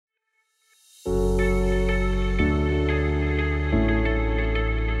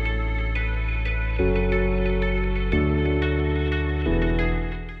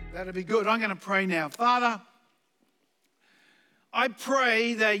be good. I'm going to pray now. Father, I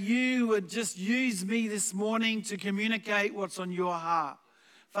pray that you would just use me this morning to communicate what's on your heart.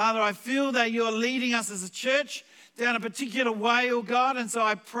 Father, I feel that you're leading us as a church down a particular way, oh God, and so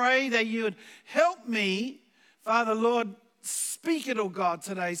I pray that you would help me, Father, Lord, speak it, oh God,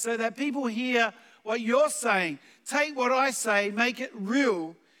 today so that people hear what you're saying. Take what I say, make it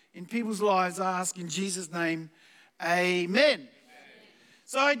real in people's lives, I ask in Jesus' name, amen.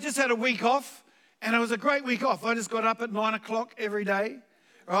 So I just had a week off, and it was a great week off. I just got up at 9 o'clock every day,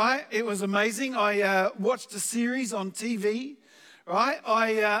 right? It was amazing. I watched a series on TV, right?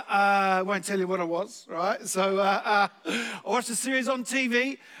 I won't tell you what it was, right? So I watched a series on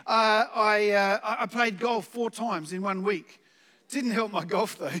TV. I played golf 4 times in 1 week. Didn't help my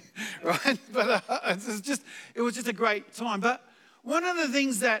golf though, right? But it was just a great time. But one of the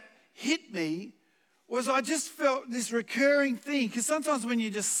things that hit me was I just felt this recurring thing, because sometimes when you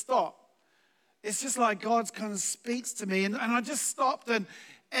just stop, it's just like God kind of speaks to me. And I just stopped and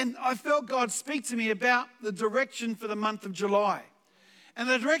I felt God speak to me about the direction for the month of July. And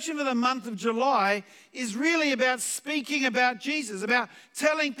the direction for the month of July is really about speaking about Jesus, about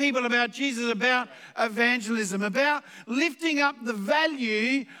telling people about Jesus, about evangelism, about lifting up the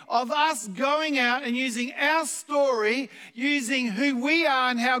value of us going out and using our story, using who we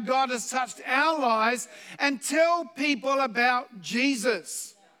are and how God has touched our lives, and tell people about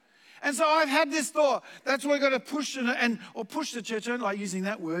Jesus. And so I've had this thought. That's why I've got to push or push the church. I don't like using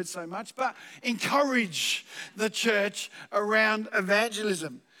that word so much, but encourage the church around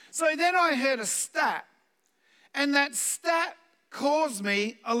evangelism. So then I heard a stat, and that stat caused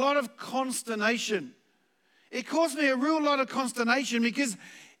me a lot of consternation. It caused me a real lot of consternation because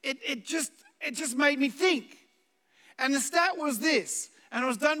it just made me think. And the stat was this, and it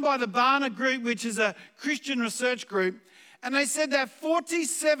was done by the Barna Group, which is a Christian research group. And they said that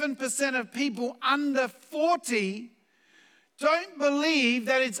 47% of people under 40 don't believe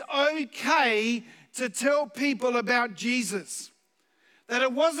that it's okay to tell people about Jesus. That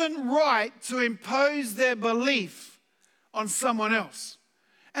it wasn't right to impose their belief on someone else.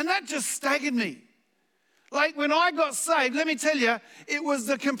 And that just staggered me. Like when I got saved, let me tell you, it was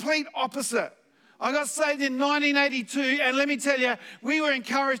the complete opposite. I got saved in 1982, and let me tell you, we were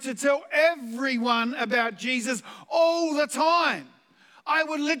encouraged to tell everyone about Jesus all the time. I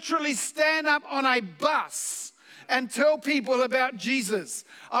would literally stand up on a bus and tell people about Jesus.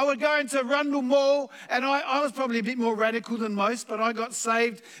 I would go into Rundle Mall, and I was probably a bit more radical than most, but I got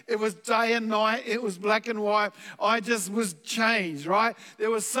saved. It was day and night. It was black and white. I just was changed, right? There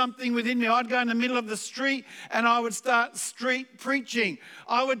was something within me. I'd go in the middle of the street, and I would start street preaching.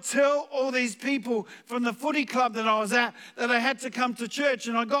 I would tell all these people from the footy club that I was at that I had to come to church,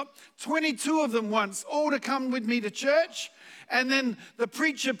 and I got 22 of them once, all to come with me to church. And then the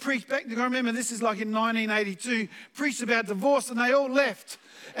preacher preached back. I remember this is like in 1982, preached about divorce, and they all left.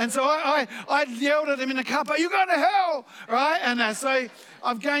 And so I yelled at them in the car park, "You're going to hell," right? And so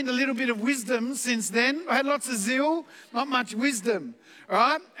I've gained a little bit of wisdom since then. I had lots of zeal, not much wisdom,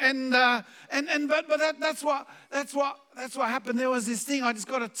 right? But that's what happened. There was this thing. I just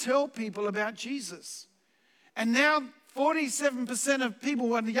got to tell people about Jesus. And now 47% of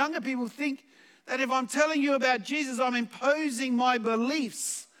people, and the younger people, think that if I'm telling you about Jesus, I'm imposing my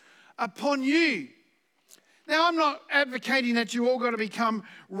beliefs upon you. Now, I'm not advocating that you all got to become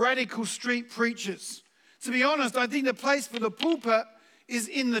radical street preachers. To be honest, I think the place for the pulpit is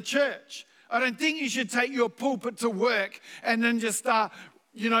in the church. I don't think you should take your pulpit to work and then just start,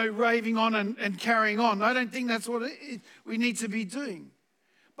 raving on and carrying on. I don't think that's what we need to be doing.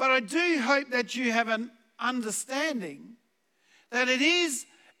 But I do hope that you have an understanding that it is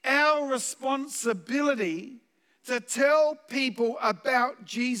our responsibility to tell people about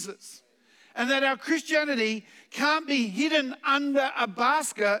Jesus, and that our Christianity can't be hidden under a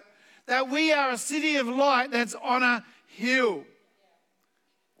basket, that we are a city of light that's on a hill.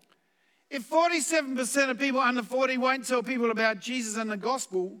 If 47% of people under 40 won't tell people about Jesus and the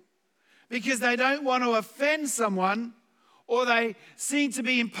gospel because they don't want to offend someone, or they seem to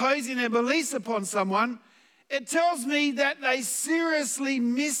be imposing their beliefs upon someone, it tells me that they seriously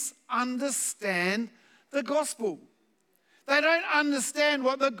misunderstand the gospel. They don't understand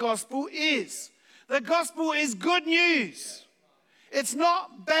what the gospel is. The gospel is good news. It's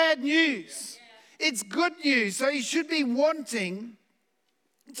not bad news. It's good news. So you should be wanting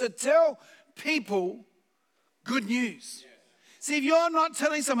to tell people good news. See, if you're not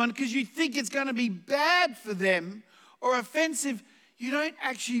telling someone because you think it's going to be bad for them or offensive, you don't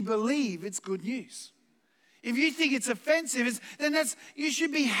actually believe it's good news. If you think it's offensive, then you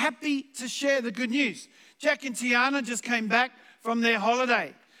should be happy to share the good news. Jack and Tiana just came back from their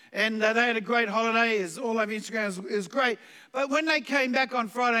holiday. And they had a great holiday. It's all over Instagram. It was great. But when they came back on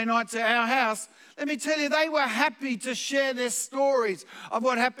Friday night to our house, let me tell you, they were happy to share their stories of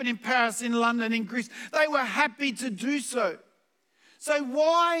what happened in Paris, in London, in Greece. They were happy to do so. So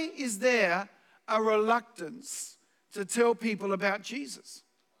why is there a reluctance to tell people about Jesus?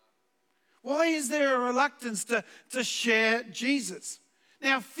 Why is there a reluctance to share Jesus?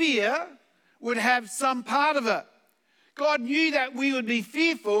 Now, fear would have some part of it. God knew that we would be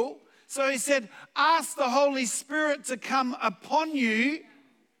fearful, so he said, ask the Holy Spirit to come upon you,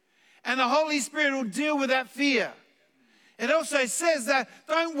 and the Holy Spirit will deal with that fear. It also says that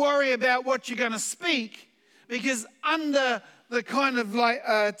don't worry about what you're going to speak, because under the kind of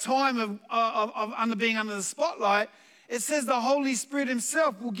time of under being under the spotlight, it says the Holy Spirit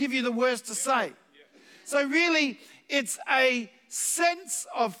himself will give you the words to say. So really, it's a sense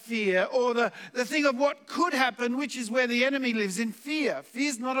of fear, or the thing of what could happen, which is where the enemy lives, in fear.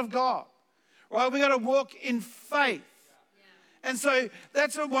 Fear's not of God. Right? We've got to walk in faith. And so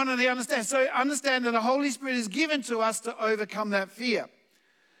that's what one of the understand. So understand that the Holy Spirit is given to us to overcome that fear.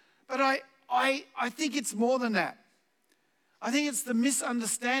 But I think it's more than that. I think it's the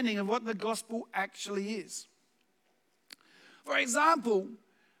misunderstanding of what the gospel actually is. For example,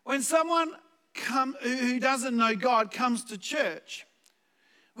 when someone who doesn't know God comes to church,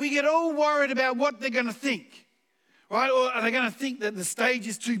 we get all worried about what they're going to think, right? Or are they going to think that the stage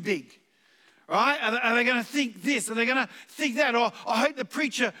is too big, right? Are they going to think this? Are they going to think that? Or I hope the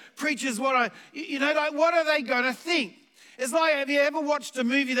preacher preaches what what are they going to think? It's like, have you ever watched a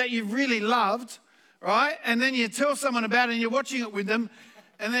movie that you've really loved, right? And then you tell someone about it and you're watching it with them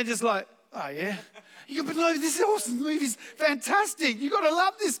and they're just like, oh yeah. You go, but no, this awesome movie's fantastic. You've got to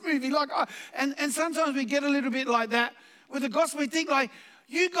love this movie. And sometimes we get a little bit like that with the gospel. We think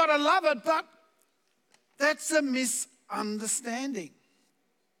you got to love it, but that's a misunderstanding.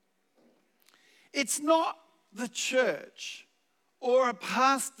 It's not the church or a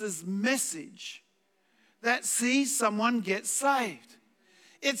pastor's message that sees someone get saved.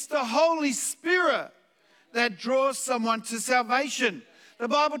 It's the Holy Spirit that draws someone to salvation. The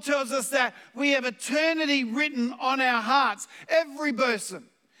Bible tells us that we have eternity written on our hearts. Every person,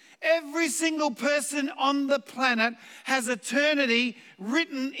 every single person on the planet has eternity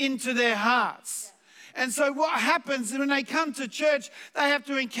written into their hearts. And so what happens when they come to church, they have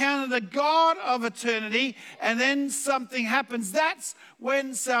to encounter the God of eternity, and then something happens. That's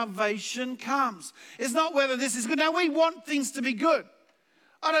when salvation comes. It's not whether this is good. Now, we want things to be good.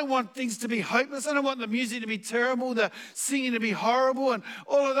 I don't want things to be hopeless. I don't want the music to be terrible, the singing to be horrible, and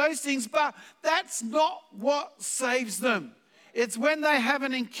all of those things. But that's not what saves them. It's when they have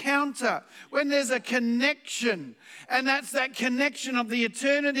an encounter, when there's a connection. And that's that connection of the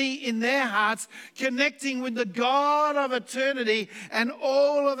eternity in their hearts, connecting with the God of eternity. And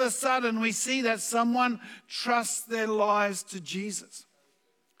all of a sudden we see that someone trusts their lives to Jesus.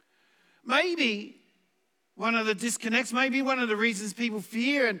 Maybe one of the disconnects, maybe one of the reasons people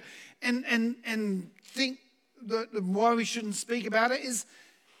fear and think that why we shouldn't speak about it is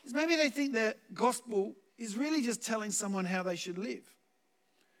maybe they think the gospel is really just telling someone how they should live,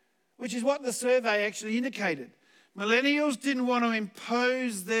 which is what the survey actually indicated. Millennials didn't want to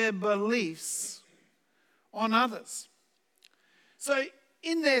impose their beliefs on others. So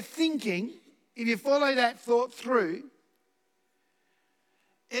in their thinking, if you follow that thought through,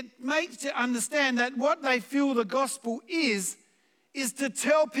 it makes you understand that what they feel the gospel is to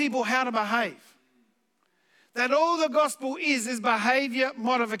tell people how to behave. That all the gospel is behavior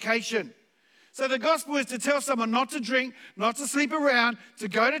modification. So the gospel is to tell someone not to drink, not to sleep around, to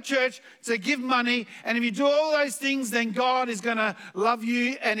go to church, to give money. And if you do all those things, then God is going to love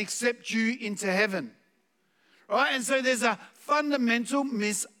you and accept you into heaven. Right? And so there's a fundamental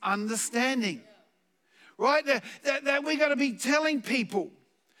misunderstanding. Right? That we've got to be telling people,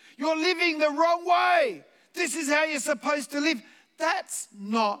 you're living the wrong way. This is how you're supposed to live. That's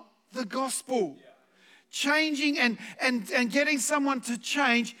not the gospel. Changing and getting someone to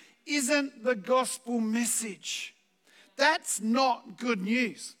change isn't the gospel message. That's not good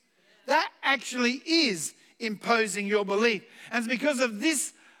news. That actually is imposing your belief. And it's because of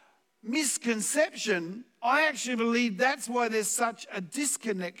this misconception, I actually believe that's why there's such a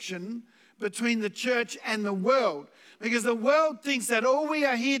disconnection between the church and the world. Because the world thinks that all we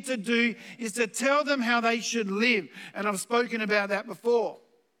are here to do is to tell them how they should live. And I've spoken about that before.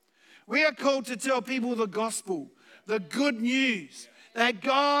 We are called to tell people the gospel, the good news, that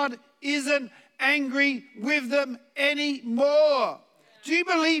God isn't angry with them anymore. Do you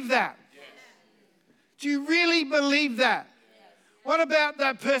believe that? Do you really believe that? What about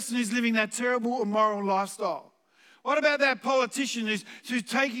that person who's living that terrible immoral lifestyle? What about that politician who's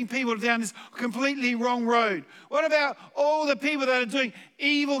taking people down this completely wrong road? What about all the people that are doing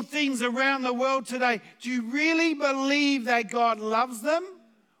evil things around the world today? Do you really believe that God loves them?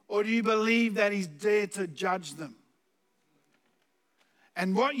 Or do you believe that he's there to judge them?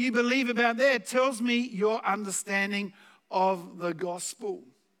 And what you believe about that tells me your understanding of the gospel.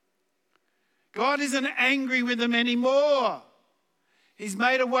 God isn't angry with them anymore. He's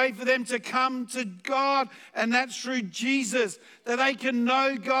made a way for them to come to God, and that's through Jesus, that they can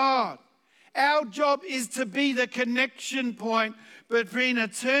know God. Our job is to be the connection point between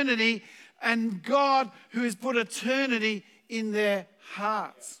eternity and God, who has put eternity in their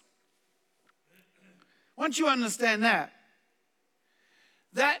hearts. Once you understand that,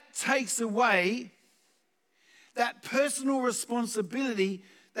 that takes away that personal responsibility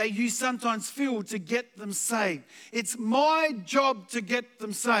that you sometimes feel to get them saved. It's my job to get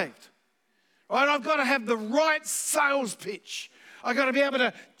them saved. Right? I've got to have the right sales pitch. I've got to be able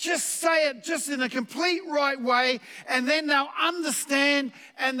to just say it just in a complete right way, and then they'll understand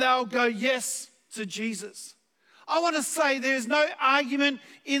and they'll go yes to Jesus. I want to say there's no argument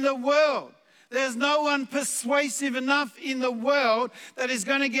in the world. There's no one persuasive enough in the world that is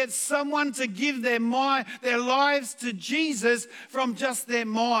going to get someone to give their lives to Jesus from just their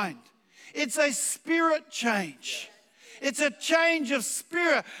mind. It's a spirit change. It's a change of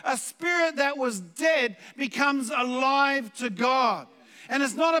spirit. A spirit that was dead becomes alive to God. And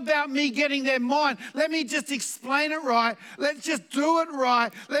it's not about me getting their mind. Let me just explain it right. Let's just do it right.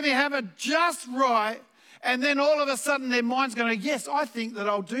 Let me have it just right. And then all of a sudden their mind's going to, yes, I think that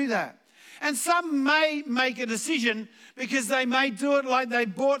I'll do that. And some may make a decision because they may do it like they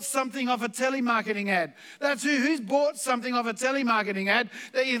bought something off a telemarketing ad. That's who's bought something off a telemarketing ad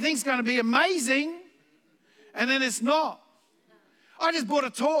that you think's going to be amazing, and then it's not. I just bought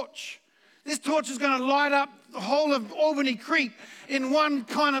a torch. This torch is going to light up the whole of Albany Creek in one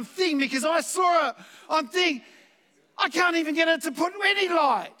kind of thing because I saw it. I'm thinking, I can't even get it to put any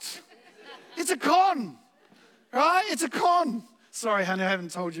light. It's a con, right? It's a con. Sorry, honey, I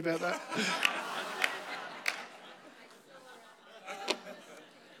haven't told you about that.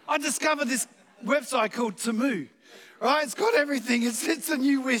 I discovered this website called Temu, right? It's got everything. It's a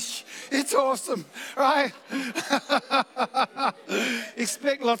new wish. It's awesome, right?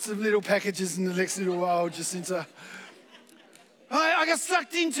 Expect lots of little packages in the next little while, Jacinta. I got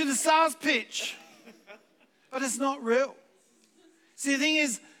sucked into the sales pitch, but it's not real. See, the thing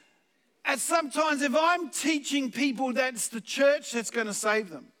is, and sometimes if I'm teaching people that it's the church that's going to save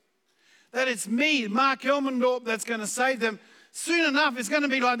them, that it's me, Mark Elmendorp, that's going to save them, soon enough it's going to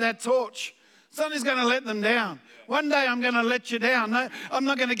be like that torch. Something's going to let them down. One day I'm going to let you down. No, I'm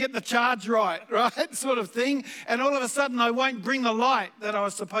not going to get the charge right, sort of thing. And all of a sudden I won't bring the light that I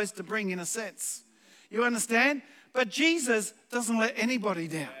was supposed to bring in a sense. You understand? But Jesus doesn't let anybody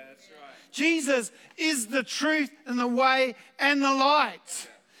down. Yeah, that's right. Jesus is the truth and the way and the light.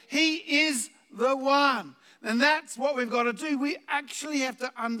 He is the one. And that's what we've got to do. We actually have to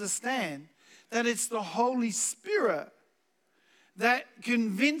understand that it's the Holy Spirit that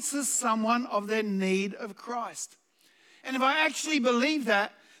convinces someone of their need of Christ. And if I actually believe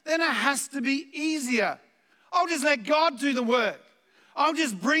that, then it has to be easier. I'll just let God do the work. I'll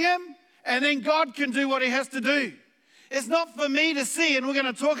just bring him, and then God can do what he has to do. It's not for me to see, and we're going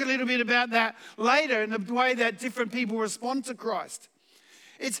to talk a little bit about that later in the way that different people respond to Christ.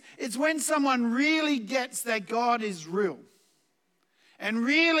 It's when someone really gets that God is real and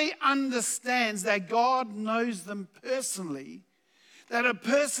really understands that God knows them personally, that a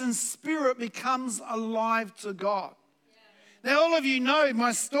person's spirit becomes alive to God. Yeah. Now, all of you know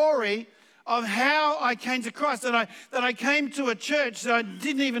my story of how I came to Christ, that I came to a church that I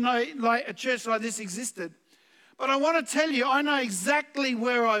didn't even know like a church like this existed. But I want to tell you, I know exactly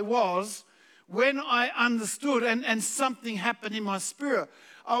where I was when I understood and something happened in my spirit.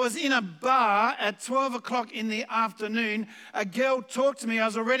 I was in a bar at 12 o'clock in the afternoon. A girl talked to me. I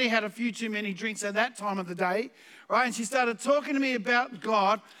was already had a few too many drinks at that time of the day, right? And she started talking to me about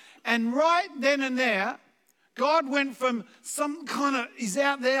God. And right then and there, God went from some kind of, he's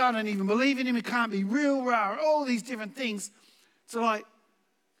out there, I don't even believe in him, he can't be real, all these different things, to like,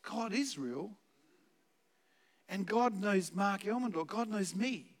 God is real. And God knows Mark Elmendorp. God knows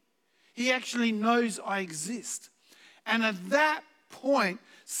me. He actually knows I exist. And at that point,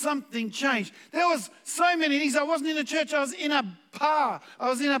 something changed. There was so many things. I wasn't in a church. I was in a bar. I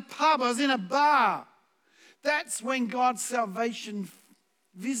was in a pub. I was in a bar. That's when God's salvation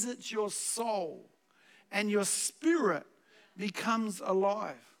visits your soul and your spirit becomes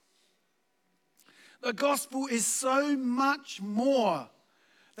alive. The gospel is so much more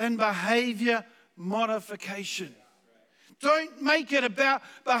than behavior modification. Don't make it about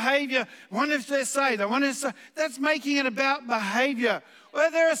behavior. I wonder if they're saved. I wonder if that's making it about behavior.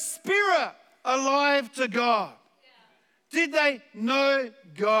 Well, they're a spirit alive to God. Did they know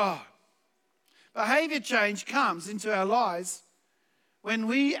God? Behavior change comes into our lives when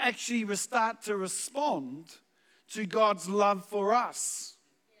we actually start to respond to God's love for us.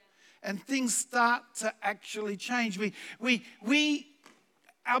 And things start to actually change. Our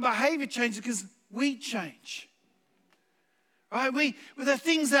behavior changes because we change. Right? With the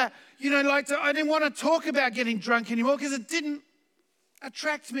things that, I didn't want to talk about getting drunk anymore because it didn't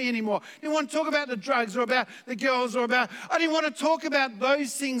attract me anymore. I didn't want to talk about the drugs or about the girls I didn't want to talk about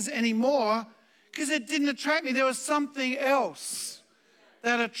those things anymore because it didn't attract me. There was something else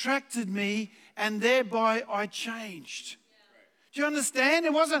that attracted me, and thereby I changed. Do you understand?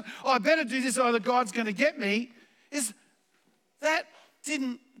 It wasn't, I better do this or God's going to get me. That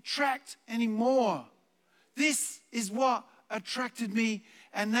didn't attract anymore. This is what attracted me,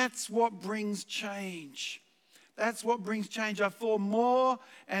 and that's what brings change. That's what brings change. I fall more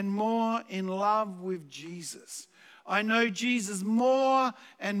and more in love with Jesus. I know Jesus more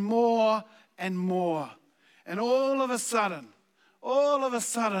and more and more. And all of a sudden,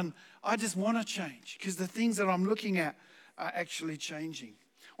 I just want to change because the things that I'm looking at are actually changing.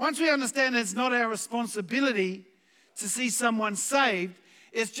 Once we understand that it's not our responsibility to see someone saved,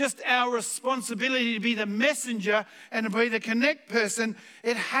 it's just our responsibility to be the messenger and to be the connect person,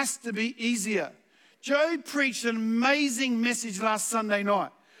 it has to be easier. Joe preached an amazing message last Sunday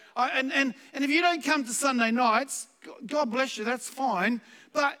night. And if you don't come to Sunday nights, God bless you, that's fine.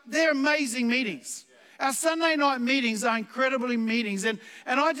 But they're amazing meetings. Our Sunday night meetings are incredible meetings. And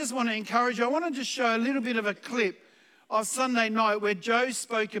I just want to encourage you. I want to just show a little bit of a clip of Sunday night where Joe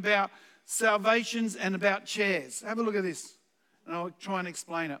spoke about salvations and about chairs. Have a look at this. And I'll try and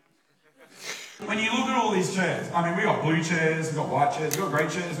explain it. When you look at all these chairs, we got blue chairs, we got white chairs, we got grey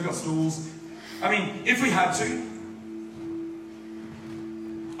chairs, we got stools. If we had to,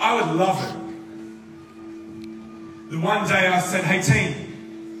 I would love it. The one day I said, hey team,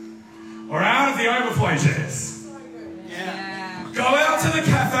 we're out of the overflow chairs. Yeah. Go out to the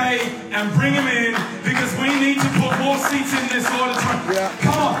cafe and bring them in because we need to put more seats in this auditorium. Yeah.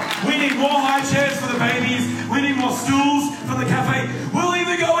 Come on, we need more high chairs for the babies. We need more stools for the cafe. We'll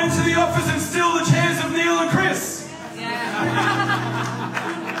even go into the office and steal the chairs of Neil and Chris.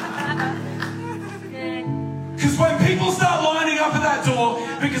 Because when people start lining up at that door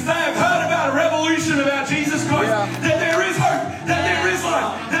because they have heard about a revolution about Jesus Christ, that there is hope, that there is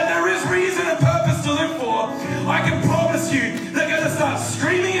life, that there is reason and purpose to live for, I can promise you they're going to start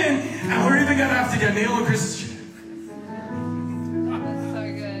streaming in, and we're even going to have to get Neil and Chris's chair. That's so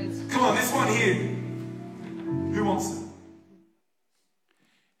good. Come on, this one here. Who wants it?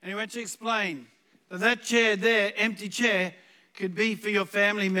 And he went to explain that chair there, empty chair, could be for your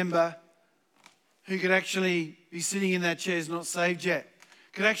family member who could actually be sitting in that chair is not saved yet.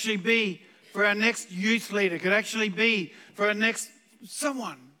 Could actually be for our next youth leader. Could actually be for our next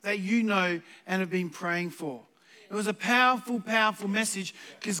someone that you know and have been praying for. It was a powerful, powerful message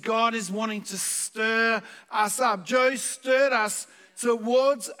because God is wanting to stir us up. Joe stirred us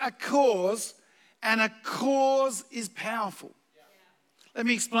towards a cause, and a cause is powerful. Let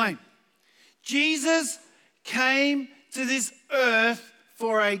me explain. Jesus came to this earth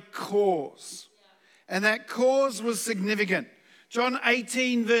for a cause. And that cause was significant. John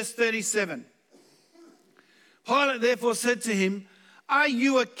 18, verse 37. Pilate therefore said to him, "Are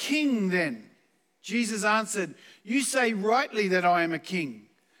you a king then?" Jesus answered, "You say rightly that I am a king.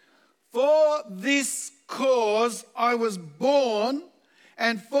 For this cause I was born,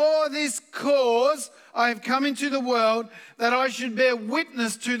 and for this cause I have come into the world, that I should bear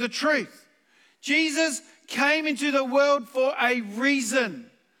witness to the truth." Jesus came into the world for a reason.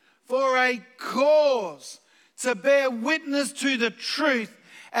 For a cause, to bear witness to the truth,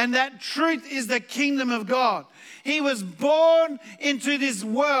 and that truth is the kingdom of God. He was born into this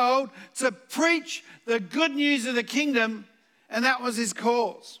world to preach the good news of the kingdom, and that was his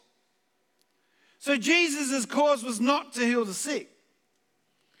cause. So Jesus' cause was not to heal the sick.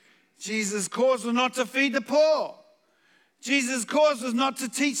 Jesus' cause was not to feed the poor. Jesus' cause was not to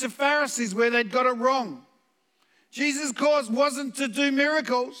teach the Pharisees where they'd got it wrong. Jesus' cause wasn't to do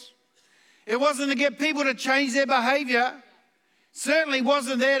miracles. It wasn't to get people to change their behavior. Certainly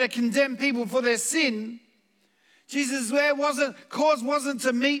wasn't there to condemn people for their sin. Jesus' cause wasn't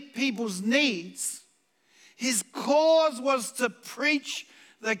to meet people's needs. His cause was to preach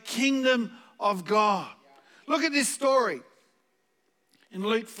the kingdom of God. Look at this story in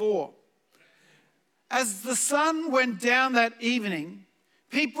Luke 4. As the sun went down that evening,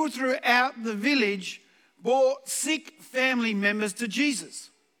 people throughout the village brought sick family members to Jesus.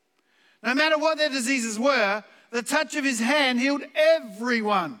 No matter what their diseases were, the touch of his hand healed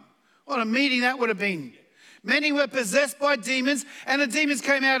everyone. What a meeting that would have been. Many were possessed by demons, and the demons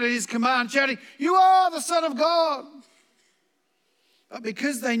came out at his command, shouting, "You are the Son of God." But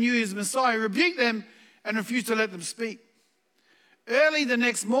because they knew he was Messiah, he rebuked them and refused to let them speak. Early the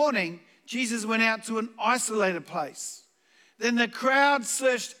next morning, Jesus went out to an isolated place. Then the crowd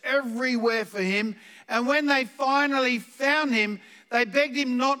searched everywhere for him, and when they finally found him, they begged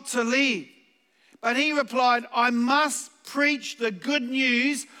him not to leave. But he replied, "I must preach the good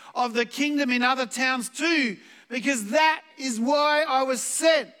news of the kingdom in other towns too, because that is why I was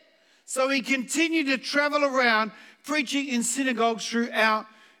sent." So he continued to travel around preaching in synagogues throughout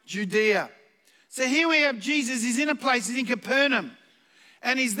Judea. So here we have Jesus. He's in a place, he's in Capernaum.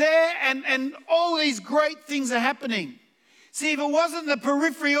 And he's there and all these great things are happening. See, if it wasn't the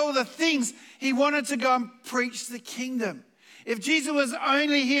periphery, all the things, he wanted to go and preach the kingdom. If Jesus was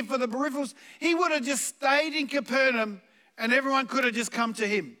only here for the peripherals, he would have just stayed in Capernaum and everyone could have just come to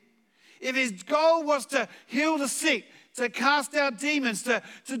him. If his goal was to heal the sick, to cast out demons, to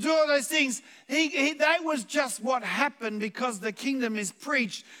do all those things, that was just what happened because the kingdom is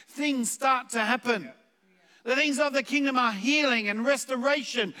preached. Things start to happen. The things of the kingdom are healing and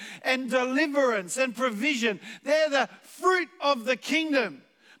restoration and deliverance and provision. They're the fruit of the kingdom.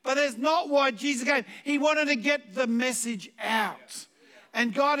 But that's not why Jesus came. He wanted to get the message out.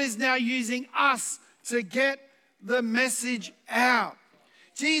 And God is now using us to get the message out.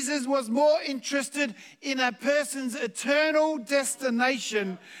 Jesus was more interested in a person's eternal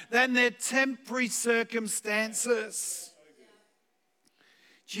destination than their temporary circumstances.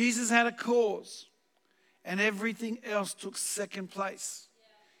 Jesus had a cause, and everything else took second place.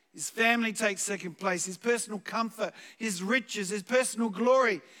 His family takes second place, his personal comfort, his riches, his personal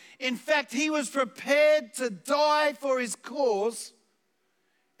glory. In fact, he was prepared to die for his cause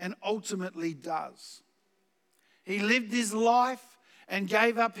and ultimately does. He lived his life and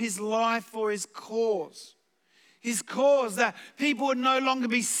gave up his life for his cause. His cause that people would no longer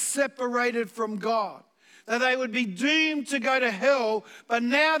be separated from God, that they would be doomed to go to hell, but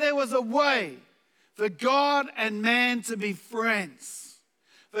now there was a way for God and man to be friends,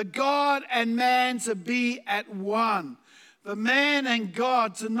 for God and man to be at one, for man and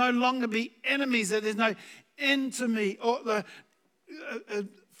God to no longer be enemies, that there's no enmity or the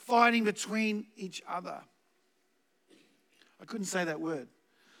fighting between each other. I couldn't say that word,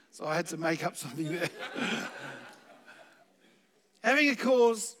 so I had to make up something there. Having a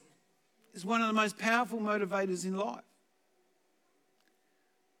cause is one of the most powerful motivators in life.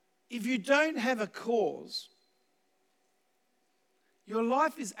 If you don't have a cause, your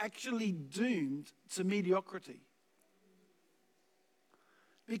life is actually doomed to mediocrity.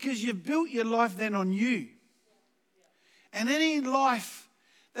 Because you've built your life then on you. And any life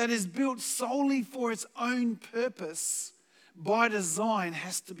that is built solely for its own purpose, by design,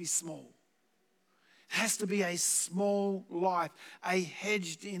 has to be small. It has to be a small life, a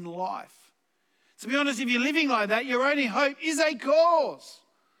hedged-in life. To be honest, if you're living like that, your only hope is a cause.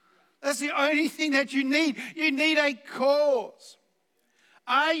 That's the only thing that you need. You need a cause.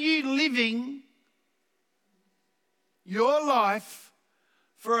 Are you living your life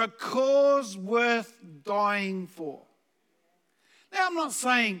for a cause worth dying for? Now, I'm not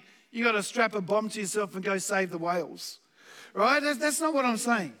saying you got to strap a bomb to yourself and go save the whales, right? That's not what I'm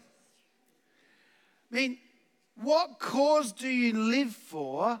saying. I mean, what cause do you live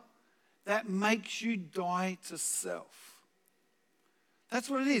for that makes you die to self? That's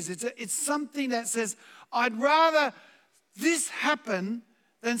what it is. It's something that says, I'd rather this happen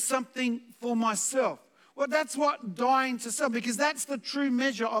than something for myself. Well, that's what dying to self, because that's the true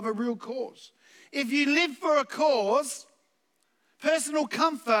measure of a real cause. If you live for a cause, personal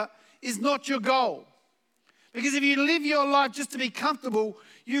comfort is not your goal. Because if you live your life just to be comfortable,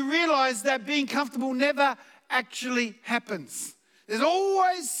 you realize that being comfortable never actually happens. There's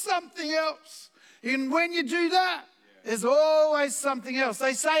always something else. And when you do that, there's always something else.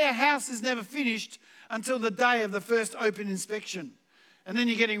 They say a house is never finished until the day of the first open inspection. And then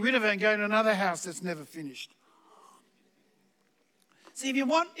you're getting rid of it and going to another house that's never finished. See,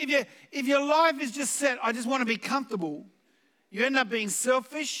 if your life is just set, I just want to be comfortable, you end up being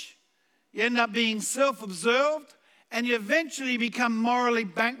selfish, you end up being self-absorbed, and you eventually become morally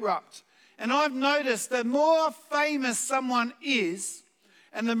bankrupt. And I've noticed the more famous someone is,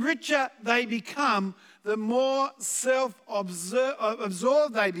 and the richer they become, the more self-absorbed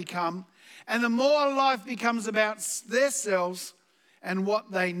they become, and the more life becomes about themselves and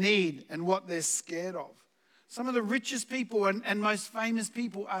what they need and what they're scared of. Some of the richest people and most famous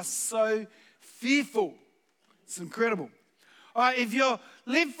people are so fearful It's incredible. All right, if you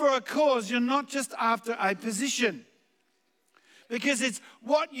live for a cause, you're not just after a position. Because it's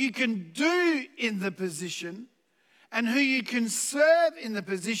what you can do in the position and who you can serve in the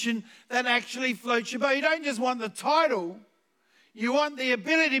position that actually floats your boat. You don't just want the title. You want the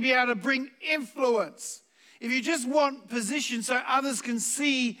ability to be able to bring influence. If you just want position so others can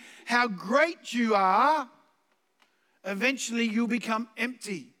see how great you are, eventually you'll become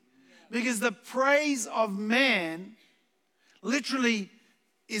empty. Because the praise of man literally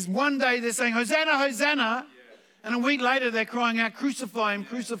is one day they're saying, Hosanna, Hosanna. And a week later they're crying out, crucify him,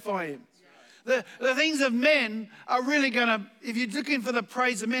 crucify him. The things of men are really going to, if you're looking for the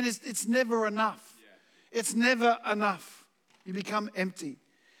praise of men, it's never enough. It's never enough. You become empty.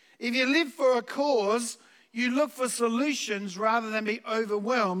 If you live for a cause, you look for solutions rather than be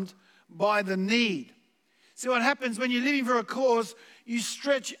overwhelmed by the need. See what happens when you're living for a cause, you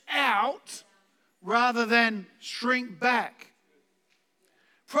stretch out rather than shrink back.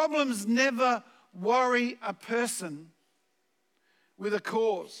 Problems never worry a person with a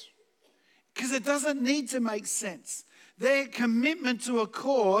cause because it doesn't need to make sense. Their commitment to a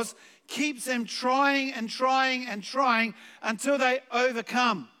cause keeps them trying and trying and trying until they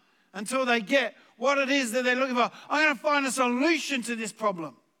overcome, until they get what it is that they're looking for. I'm going to find a solution to this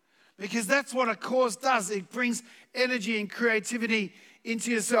problem because that's what a cause does. It brings energy and creativity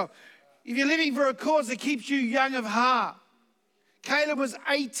into yourself. If you're living for a cause, it keeps you young of heart. Caleb was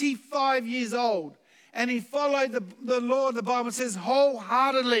 85 years old and he followed the Lord, the Bible says,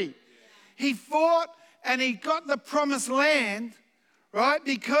 wholeheartedly. He fought and he got the promised land, right,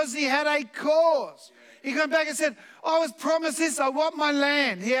 because he had a cause. He came back and said, I was promised this, I want my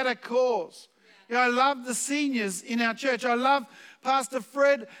land. He had a cause. You know, I love the seniors in our church. I love Pastor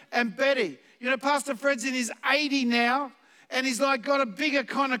Fred and Betty. You know, Pastor Fred's in his 80 now. And he's like got a bigger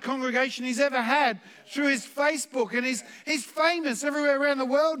kind of congregation he's ever had through his Facebook. And he's famous everywhere around the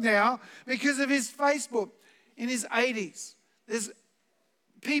world now because of his Facebook in his 80s. There's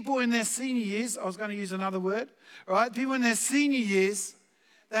people in their senior years, I was going to use another word, right? People in their senior years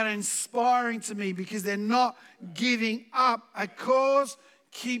that are inspiring to me because they're not giving up. A cause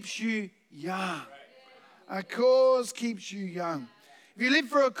keeps you young. A cause keeps you young. If you live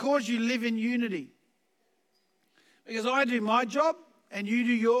for a cause, you live in unity. Because I do my job and you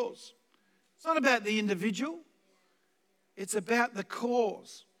do yours. It's not about the individual. It's about the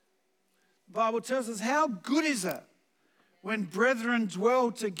cause. The Bible tells us how good is it when brethren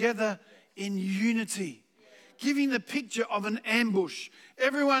dwell together in unity. Giving the picture of an ambush.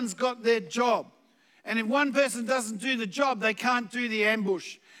 Everyone's got their job. And if one person doesn't do the job, they can't do the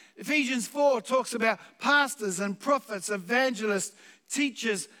ambush. Ephesians 4 talks about pastors and prophets, evangelists,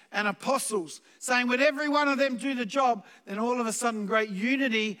 teachers and apostles, saying when every one of them do the job, then all of a sudden great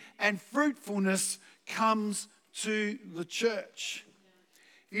unity and fruitfulness comes to the church.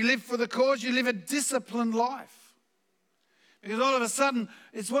 If you live for the cause, you live a disciplined life. Because all of a sudden,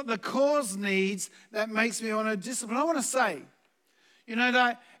 it's what the cause needs that makes me want to discipline. I want to say, you know,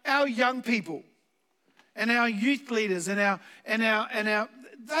 that our young people and our youth leaders and our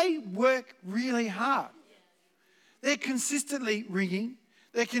they work really hard. They're consistently ringing.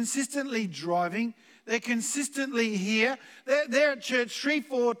 They're consistently driving. They're consistently here. They're at church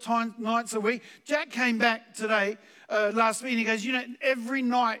 3-4 nights a week. Jack came back today, last week, and he goes, you know, every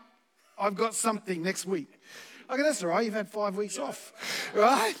night I've got something next week. I go, that's all right. You've had 5 weeks off,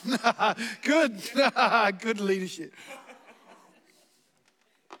 right? Good. Good leadership.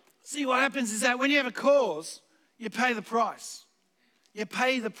 See, what happens is that when you have a cause, you pay the price. You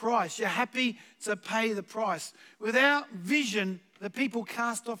pay the price. You're happy to pay the price. Without vision, the people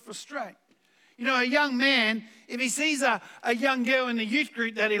cast off restraint. You know, a young man, if he sees a young girl in the youth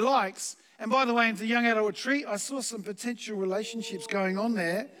group that he likes, and by the way, in the young adult retreat, I saw some potential relationships going on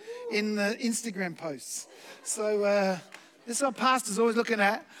there in the Instagram posts. So this is what pastor's always looking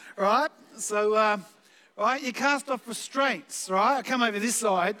at, right? So, right, you cast off restraints, right? I come over this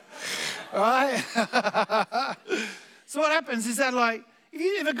side, right? So what happens is that, like,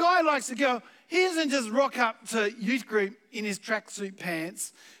 if a guy likes a girl, he doesn't just rock up to youth group in his tracksuit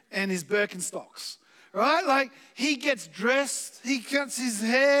pants and his Birkenstocks, right? Like, he gets dressed, he cuts his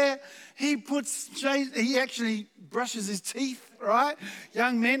hair, he actually brushes his teeth, right?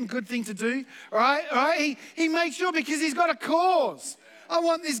 Young men, good thing to do, right? He makes sure because he's got a cause. I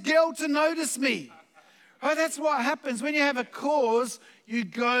want this girl to notice me. Right? That's what happens. When you have a cause, you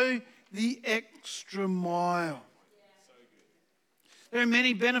go the extra mile. There are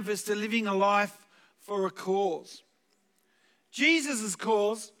many benefits to living a life for a cause. Jesus'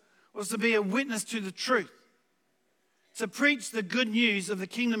 cause was to be a witness to the truth, to preach the good news of the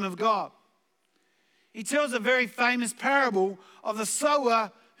kingdom of God. he tells a very famous parable of the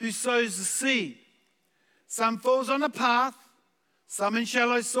sower who sows the seed. Some falls on the path, some in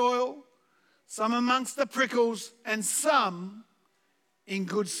shallow soil, some amongst the prickles, and some in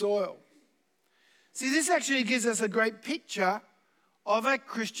good soil. See, this actually gives us a great picture of a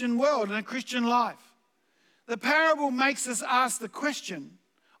Christian world and a Christian life. The parable makes us ask the question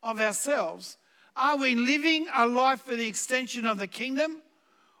of ourselves, are we living a life for the extension of the kingdom,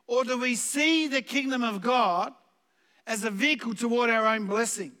 or do we see the kingdom of God as a vehicle toward our own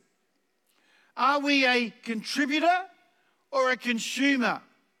blessing? Are we a contributor or a consumer?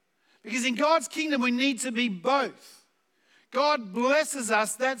 Because in God's kingdom we need to be both. God blesses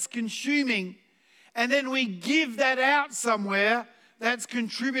us, that's consuming, and then we give that out somewhere, that's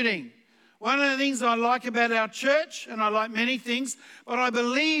contributing. One of the things I like about our church, and I like many things, but I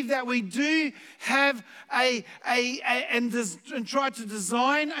believe that we do have and try to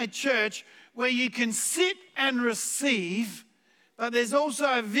design a church where you can sit and receive, but there's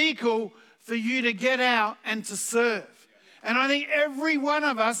also a vehicle for you to get out and to serve. And I think every one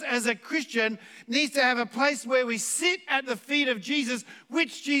of us as a Christian needs to have a place where we sit at the feet of Jesus,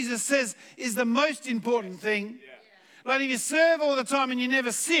 which Jesus says is the most important thing. Like if you serve all the time and you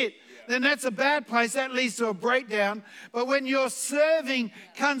never sit, then that's a bad place. That leads to a breakdown. But when your serving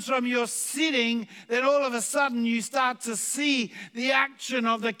comes from your sitting, then all of a sudden you start to see the action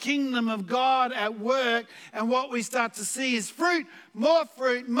of the kingdom of God at work. And what we start to see is fruit, more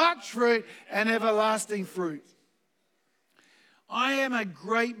fruit, much fruit, and everlasting fruit. I am a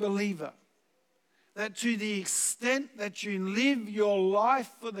great believer that to the extent that you live your life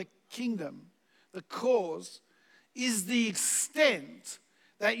for the kingdom, the cause, is the extent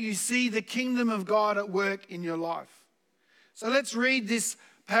that you see the kingdom of God at work in your life. So let's read this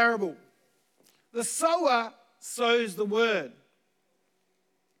parable. The sower sows the word.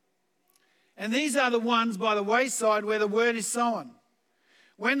 And these are the ones by the wayside where the word is sown.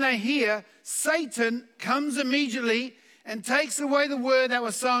 When they hear, Satan comes immediately and takes away the word that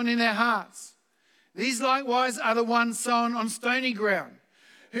was sown in their hearts. These likewise are the ones sown on stony ground,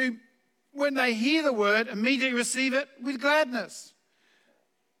 who, when they hear the word, immediately receive it with gladness.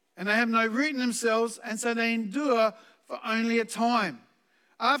 And they have no root in themselves, and so they endure for only a time.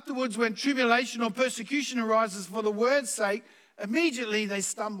 Afterwards, when tribulation or persecution arises for the word's sake, immediately they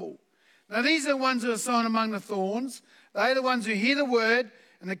stumble. Now these are the ones who are sown among the thorns. They are the ones who hear the word,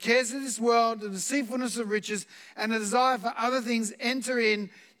 and the cares of this world, the deceitfulness of riches, and the desire for other things enter in,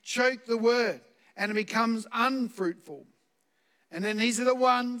 choke the word, and it becomes unfruitful. And then these are the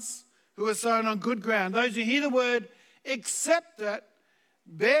ones who are sown on good ground. Those who hear the word, accept it,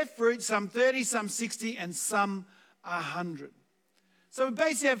 bear fruit, some 30, some 60, and some 100. So we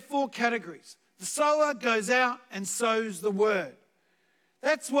basically have four categories. The sower goes out and sows the word.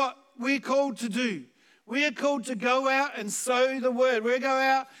 That's what we're called to do. We are called to go out and sow the word. We go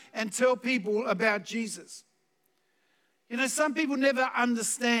out and tell people about Jesus. You know, some people never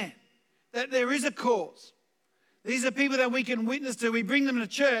understand that there is a cause. These are people that we can witness to. We bring them to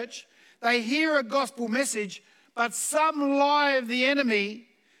church. They hear a gospel message, but some lie of the enemy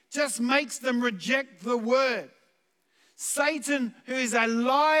just makes them reject the word. Satan, who is a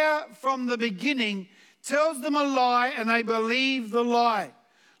liar from the beginning, tells them a lie and they believe the lie.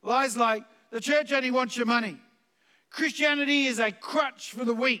 Lies like, the church only wants your money. Christianity is a crutch for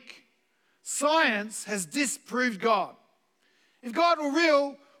the weak. Science has disproved God. If God were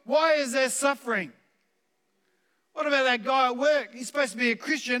real, why is there suffering? What about that guy at work? He's supposed to be a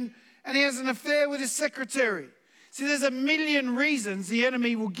Christian and he has an affair with his secretary. See, there's a million reasons the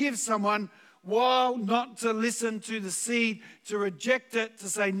enemy will give someone why not to listen to the seed, to reject it, to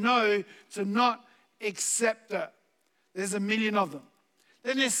say no, to not accept it. There's a million of them.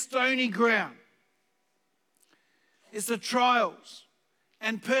 Then there's stony ground. It's the trials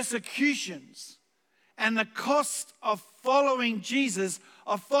and persecutions and the cost of following Jesus,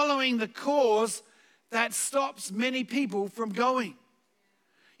 of following the cause that stops many people from going.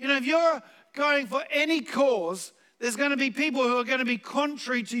 You know, if you're going for any cause, there's going to be people who are going to be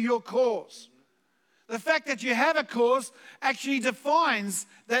contrary to your cause. The fact that you have a cause actually defines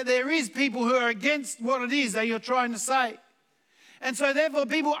that there is people who are against what it is that you're trying to say. And so therefore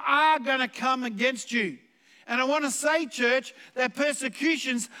people are going to come against you. And I want to say, church, that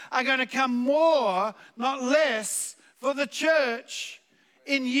persecutions are going to come more, not less, for the church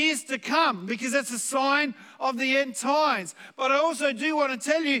in years to come, because that's a sign of the end times. But I also do want to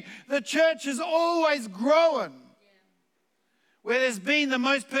tell you, the church has always grown where there's been the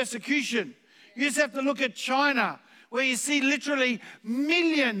most persecution. You just have to look at China, where you see literally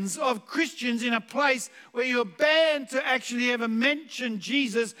millions of Christians in a place where you're banned to actually ever mention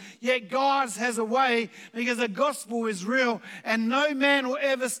Jesus, yet God has a way because the gospel is real and no man will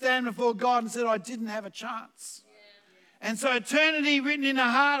ever stand before God and say, I didn't have a chance. And so eternity written in the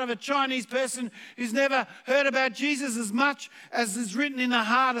heart of a Chinese person who's never heard about Jesus as much as is written in the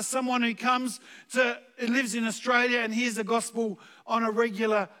heart of someone who lives in Australia and hears the gospel on a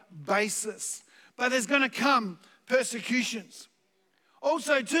regular basis. But there's going to come persecutions.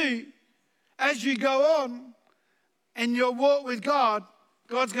 Also too, as you go on in your walk with God,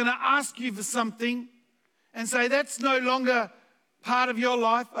 God's going to ask you for something and say, that's no longer part of your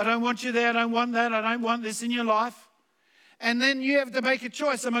life. I don't want you there. I don't want that. I don't want this in your life. And then you have to make a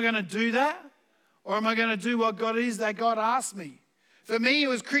choice. Am I going to do that? Or am I going to do what God is that God asked me? For me, it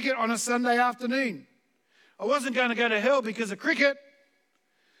was cricket on a Sunday afternoon. I wasn't going to go to hell because of cricket,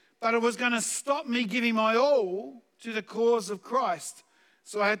 but it was going to stop me giving my all to the cause of Christ.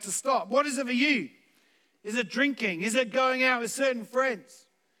 So I had to stop. What is it for you? Is it drinking? Is it going out with certain friends?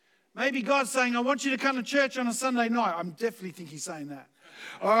 Maybe God's saying, I want you to come to church on a Sunday night. I definitely think he's saying that.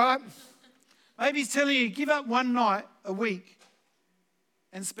 All right? Maybe he's telling you, give up one night a week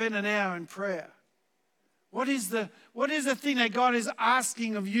and spend an hour in prayer. What is the thing that God is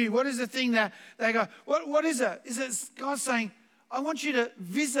asking of you? What is the thing that they go, what is it? Is it God saying, I want you to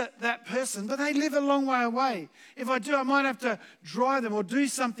visit that person, but they live a long way away. If I do, I might have to drive them or do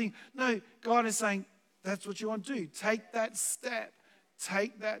something. No, God is saying, that's what you want to do. Take that step.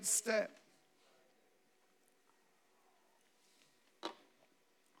 Take that step.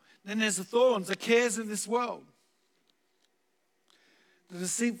 Then there's the thorns, the cares of this world, the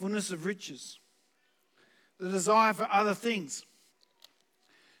deceitfulness of riches, the desire for other things.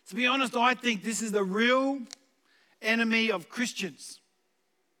 To be honest, I think this is the real enemy of Christians.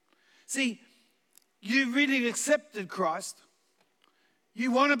 See, you really accepted Christ.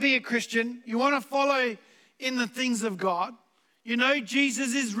 You want to be a Christian. You want to follow in the things of God. You know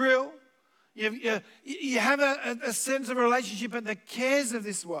Jesus is real. You have a sense of a relationship, but the cares of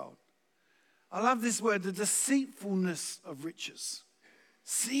this world. I love this word, the deceitfulness of riches.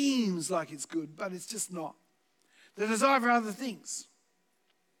 Seems like it's good, but it's just not. The desire for other things.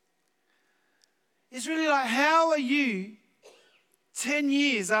 It's really like, how are you 10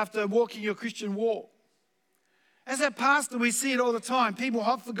 years after walking your Christian walk? As a pastor, we see it all the time. People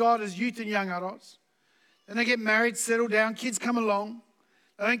hot for God as youth and young adults. Then they get married, settle down, kids come along.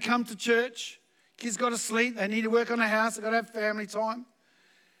 They don't come to church. Kids got to sleep. They need to work on the house. They've got to have family time.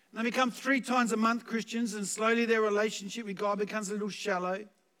 And they become 3 times a month Christians, and slowly their relationship with God becomes a little shallow.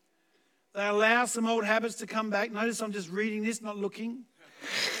 They allow some old habits to come back. Notice I'm just reading this, not looking.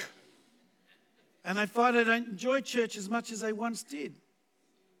 And they find they don't enjoy church as much as they once did.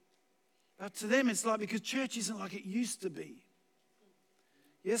 But to them, it's like, because church isn't like it used to be.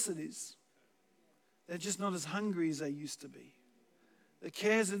 Yes, it is. They're just not as hungry as they used to be. The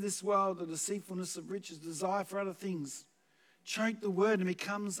cares of this world, the deceitfulness of riches, desire for other things, choke the word and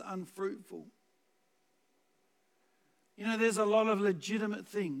becomes unfruitful. You know, there's a lot of legitimate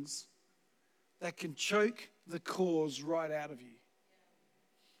things that can choke the cause right out of you.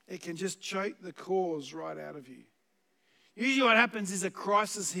 It can just choke the cause right out of you. Usually what happens is a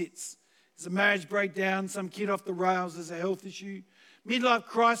crisis hits. There's a marriage breakdown, some kid off the rails, there's a health issue, midlife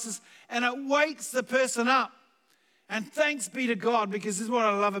crisis, and it wakes the person up. And thanks be to God, because this is what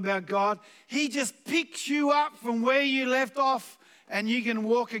I love about God. He just picks you up from where you left off and you can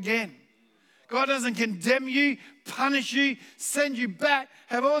walk again. God doesn't condemn you, punish you, send you back,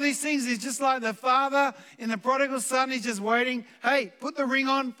 have all these things. He's just like the father in the prodigal son. He's just waiting. Hey, put the ring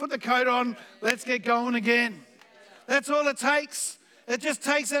on, put the coat on. Let's get going again. That's all it takes. It just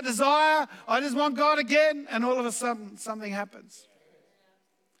takes that desire. I just want God again. And all of a sudden, something happens.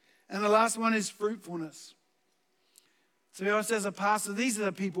 And the last one is fruitfulness. To be honest, as a pastor, these are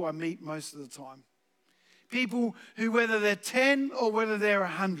the people I meet most of the time. People who, whether they're 10 or whether they're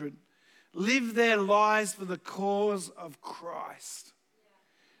 100, live their lives for the cause of Christ.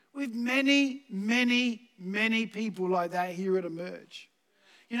 With many, many, many people like that here at Emerge.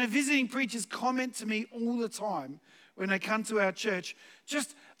 You know, visiting preachers comment to me all the time when they come to our church,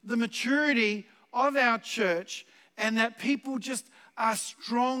 just the maturity of our church, and that people just are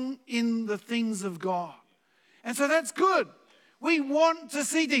strong in the things of God. And so that's good. We want to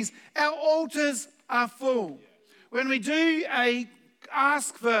see things. Our altars are full. When we do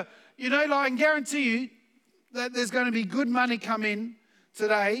ask for, you know, like, I can guarantee you that there's going to be good money come in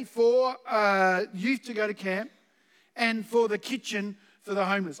today for youth to go to camp and for the kitchen for the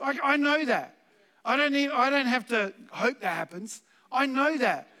homeless. I know that. I don't have to hope that happens. I know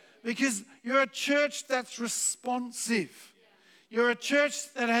that. because you're a church that's responsive. You're a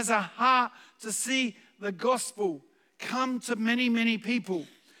church that has a heart to see the gospel come to many, many people.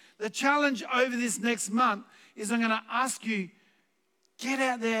 The challenge over this next month is I'm going to ask you, get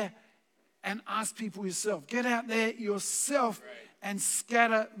out there and ask people yourself. Get out there yourself and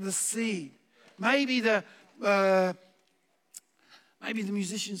scatter the seed. Maybe the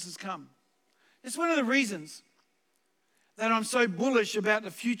musicians has come. It's one of the reasons that I'm so bullish about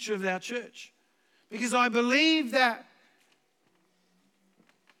the future of our church. Because I believe that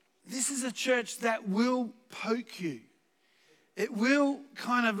this is a church that will poke you. It will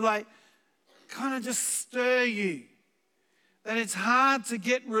kind of just stir you. That it's hard to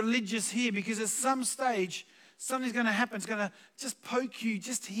get religious here because at some stage, something's going to happen. It's going to just poke you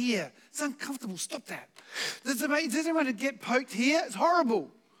just here. It's uncomfortable. Stop that. Does anyone want to get poked here? It's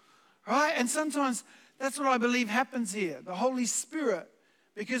horrible. Right? And sometimes that's what I believe happens here. The Holy Spirit,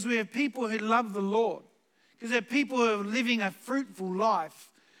 because we have people who love the Lord, because there are people who are living a fruitful life,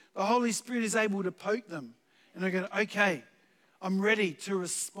 the Holy Spirit is able to poke them. And they're going, okay, I'm ready to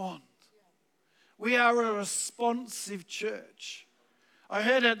respond. We are a responsive church. I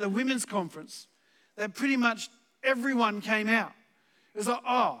heard at the women's conference that pretty much everyone came out. It was like,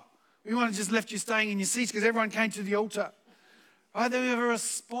 oh, we want to just left you staying in your seats because everyone came to the altar. Right? That we have a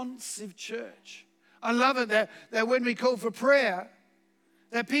responsive church. I love it that when we call for prayer,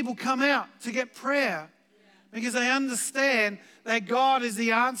 that people come out to get prayer because they understand that God is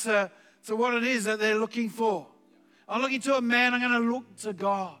the answer to what it is that they're looking for. I'm looking to a man, I'm going to look to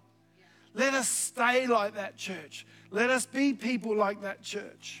God. Let us stay like that church. Let us be people like that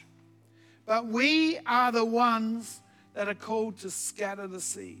church. But we are the ones that are called to scatter the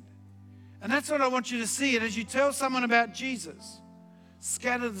seed. And that's what I want you to see it as you tell someone about Jesus.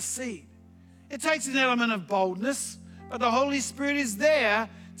 Scatter the seed. It takes an element of boldness, but the Holy Spirit is there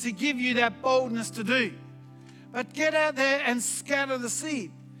to give you that boldness to do. But get out there and scatter the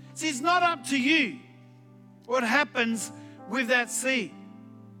seed. See, it's not up to you what happens with that seed.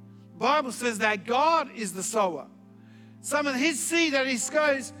 The Bible says that God is the sower. Some of his seed that he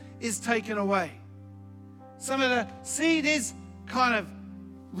sows is taken away. Some of the seed is kind of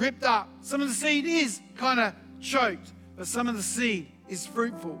ripped up. Some of the seed is kind of choked. But some of the seed is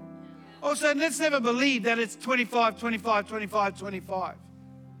fruitful. Also, let's never believe that it's 25, 25, 25, 25.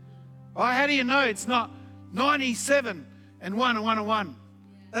 Right? How do you know it's not 97 and 1 and 1 and 1?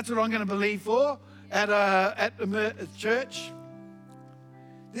 That's what I'm going to believe for at the church.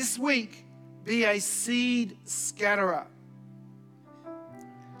 This week, be a seed scatterer.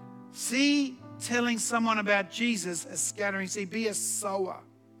 See telling someone about Jesus as scattering seed. Be a sower.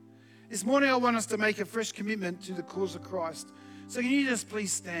 This morning, I want us to make a fresh commitment to the cause of Christ. So can you just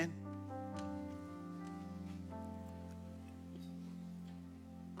please stand?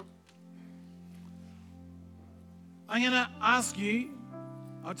 I'm going to ask you,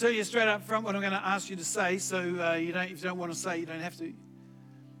 I'll tell you straight up front what I'm going to ask you to say, so if you don't want to say, you don't have to.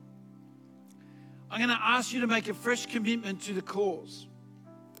 I'm going to ask you to make a fresh commitment to the cause,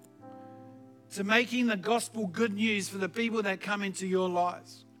 to making the gospel good news for the people that come into your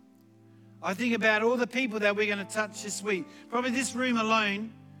lives. I think about all the people that we're going to touch this week. Probably this room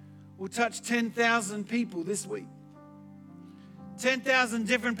alone will touch 10,000 people this week. 10,000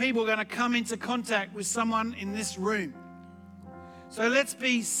 different people are going to come into contact with someone in this room. So let's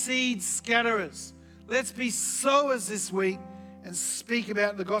be seed scatterers. Let's be sowers this week and speak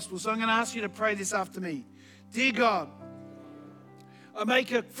about the gospel. So I'm going to ask you to pray this after me. Dear God, I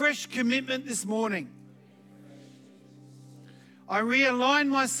make a fresh commitment this morning. I realign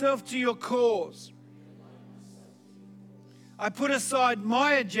myself to your cause. I put aside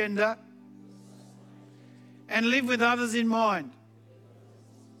my agenda and live with others in mind.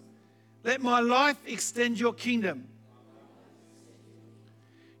 Let my life extend your kingdom.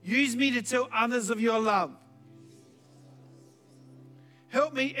 Use me to tell others of your love.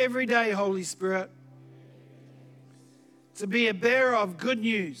 Help me every day, Holy Spirit, to be a bearer of good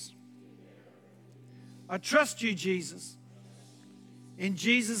news. I trust you, Jesus. In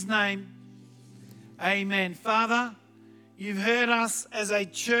Jesus' name, amen. Father, you've heard us as a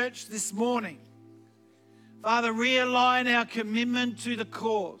church this morning. Father, realign our commitment to the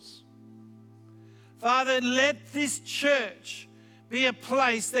cause. Father, let this church be a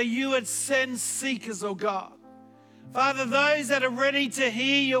place that you would send seekers, oh God. Father, those that are ready to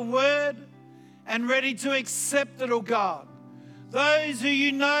hear your word and ready to accept it, oh God. Those who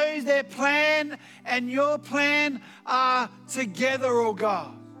you know their plan and your plan are together, oh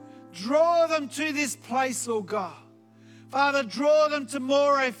God. Draw them to this place, oh God. Father, draw them to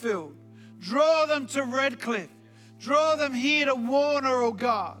Morayfield. Draw them to Redcliffe. Draw them here to Warner, oh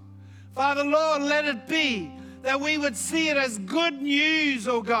God. Father, Lord, let it be that we would see it as good news,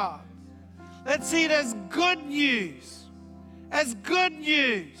 oh God. Let's see it as good news, as good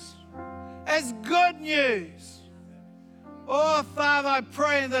news, as good news. Oh, Father, I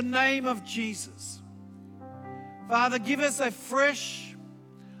pray in the name of Jesus. Father, give us a fresh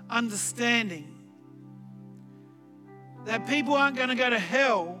understanding that people aren't going to go to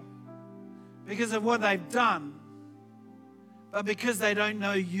hell because of what they've done, but because they don't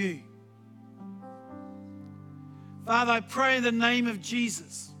know you. Father, I pray in the name of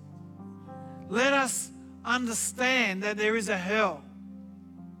Jesus, let us understand that there is a hell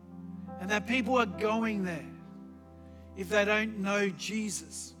and that people are going there if they don't know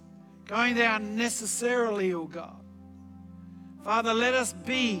Jesus, going there unnecessarily, oh God. Father, let us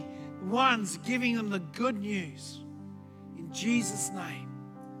be ones giving them the good news. In Jesus' name,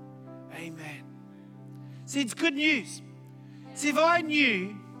 amen. See, it's good news. See, if I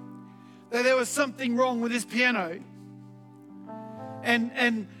knew that there was something wrong with this piano,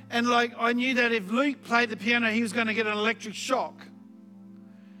 and like I knew that if Luke played the piano, he was going to get an electric shock.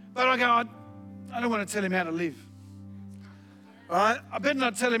 But I go, I don't want to tell him how to live. All right? I better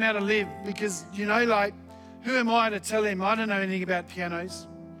not tell him how to live because, you know, like, who am I to tell him? I don't know anything about pianos.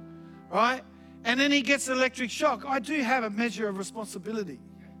 Right? And then he gets an electric shock. I do have a measure of responsibility.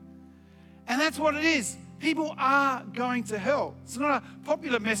 And that's what it is. People are going to hell. It's not a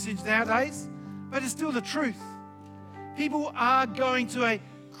popular message nowadays, but it's still the truth. People are going to a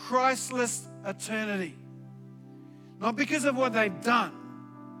Christless eternity. Not because of what they've done,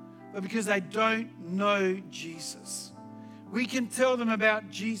 but because they don't know Jesus. We can tell them about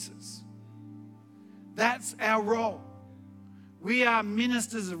Jesus. That's our role. We are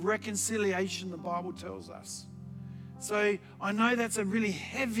ministers of reconciliation, the Bible tells us. So I know that's a really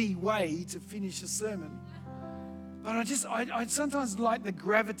heavy way to finish a sermon, but I sometimes like the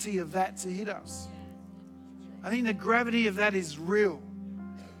gravity of that to hit us. I think the gravity of that is real.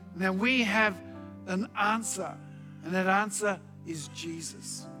 Now we have an answer, and that answer is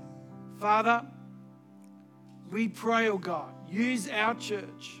Jesus. Father, we pray, oh God, use our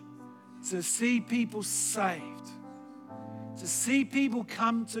church to see people saved, to see people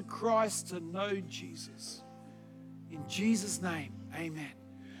come to Christ, to know Jesus. In Jesus' name, amen.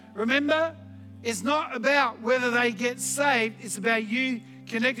 Remember, it's not about whether they get saved, it's about you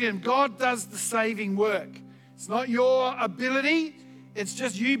connecting them. God does the saving work. It's not your ability, it's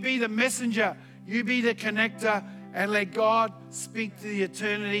just you be the messenger, you be the connector, and let God speak to the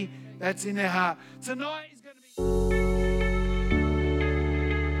eternity that's in their heart. Tonight is going to be...